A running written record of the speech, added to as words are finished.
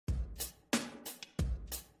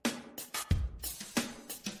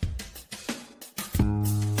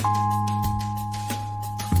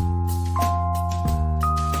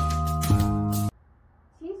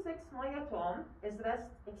is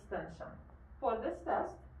rest extension. For this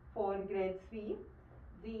test, for grade 3,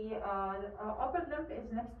 the upper limb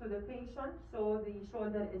is next to the patient, so the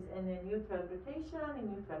shoulder is in a neutral rotation, a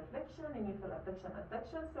neutral flexion, a neutral abduction,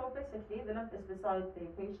 adduction. So basically, the limb is beside the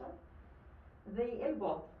patient. The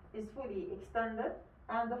elbow is fully extended,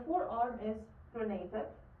 and the forearm is pronated.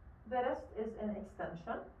 The rest is in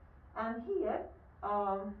extension. And here,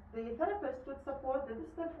 the therapist would support the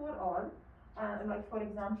distal forearm, like for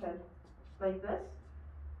example, like this.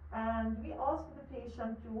 And we ask the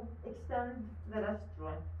patient to extend the rest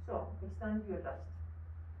joint. So, extend your rest.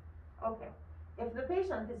 Okay. If the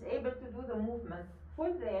patient is able to do the movement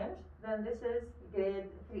full range, then this is grade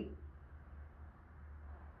 3.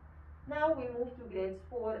 Now we move to grades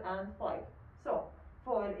 4 and 5. So,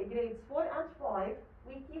 for grades 4 and 5,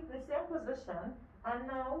 we keep the same position, and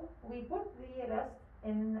now we put the rest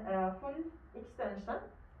in full extension.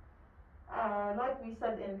 Like we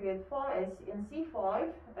said in grade 5, in C5,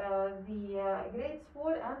 the grades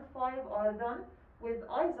 4 and 5 are done with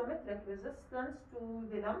isometric resistance to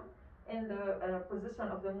the limb in the position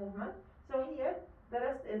of the movement. So here, the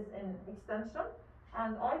rest is in extension,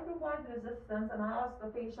 and I provide resistance, and I ask the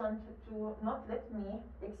patient to not let me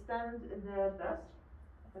extend the rest.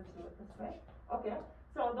 Let's do it this way. Okay,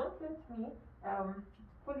 so don't let me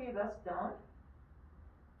fully rest down.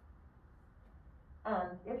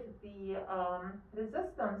 And if the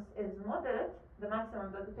resistance is moderate, the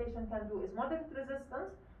maximum that the patient can do is moderate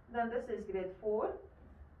resistance, then this is grade 4.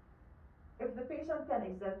 If the patient can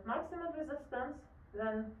exert maximum resistance,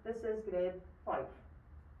 then this is grade 5.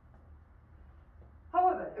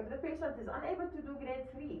 However, if the patient is unable to do grade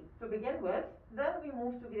 3 to begin with, then we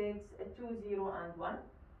move to grades 2, 0, and 1.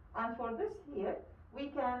 And for this here, we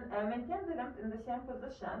can maintain the limb in the same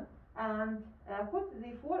position and put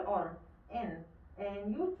the forearm in a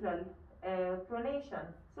neutral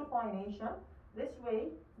pronation, supination. This way,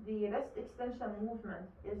 the rest extension movement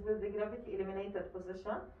is with the gravity eliminated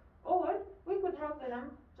position. Or we could have the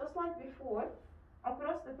limb just like before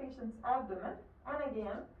across the patient's abdomen. And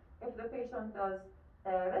again, if the patient does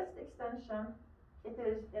rest extension, it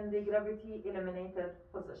is in the gravity eliminated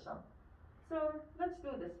position. So let's do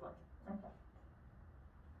this one. Okay.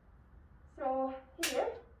 So here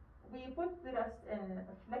we put the rest in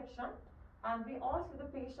flexion, and we ask the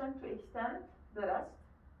patient to extend the rest.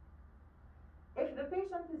 If the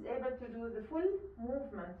patient is able to do the full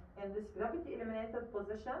movement in this gravity eliminated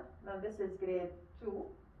position, then this is grade 2.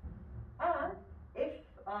 And if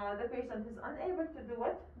the patient is unable to do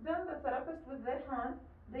it, then the therapist with their hand,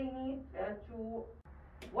 they need to,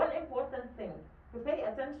 one important thing to pay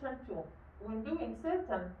attention to when doing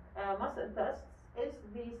certain muscle tests is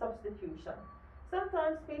the substitution.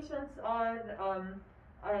 Sometimes patients are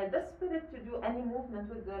desperate to do any movement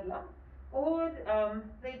with their limb, or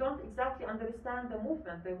they don't exactly understand the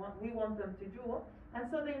movement we want them to do, and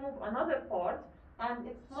so they move another part, and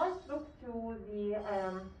it might look to the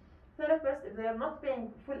therapist, if they are not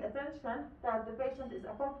paying full attention, that the patient is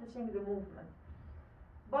accomplishing the movement.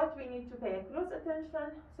 But we need to pay close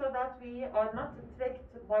attention so that we are not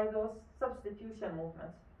tricked by those substitution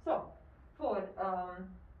movements. So, for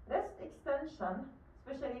rest extension,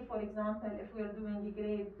 especially for example, if we are doing a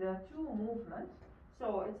grade 2 movement,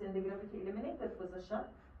 so it's in the gravity eliminated position,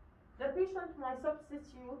 the patient might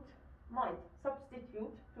substitute,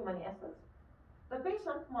 too many S's, the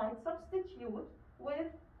patient might substitute with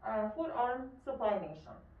forearm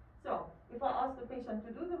supination. So, if I ask the patient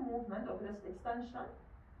to do the movement of rest extension,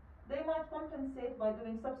 they might compensate by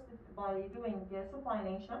doing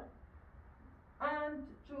supination. And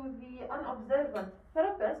to the unobservant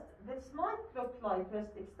therapist, this might look like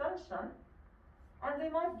rest extension, and they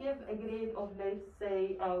might give a grade of, let's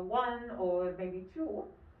say, 1 or maybe 2.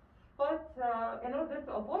 But in order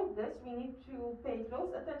to avoid this, we need to pay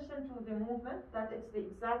close attention to the movement, that it's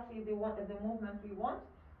exactly the movement we want,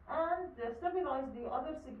 and stabilize the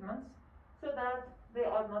other segments so that they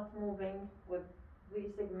are not moving with the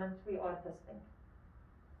segment we are testing.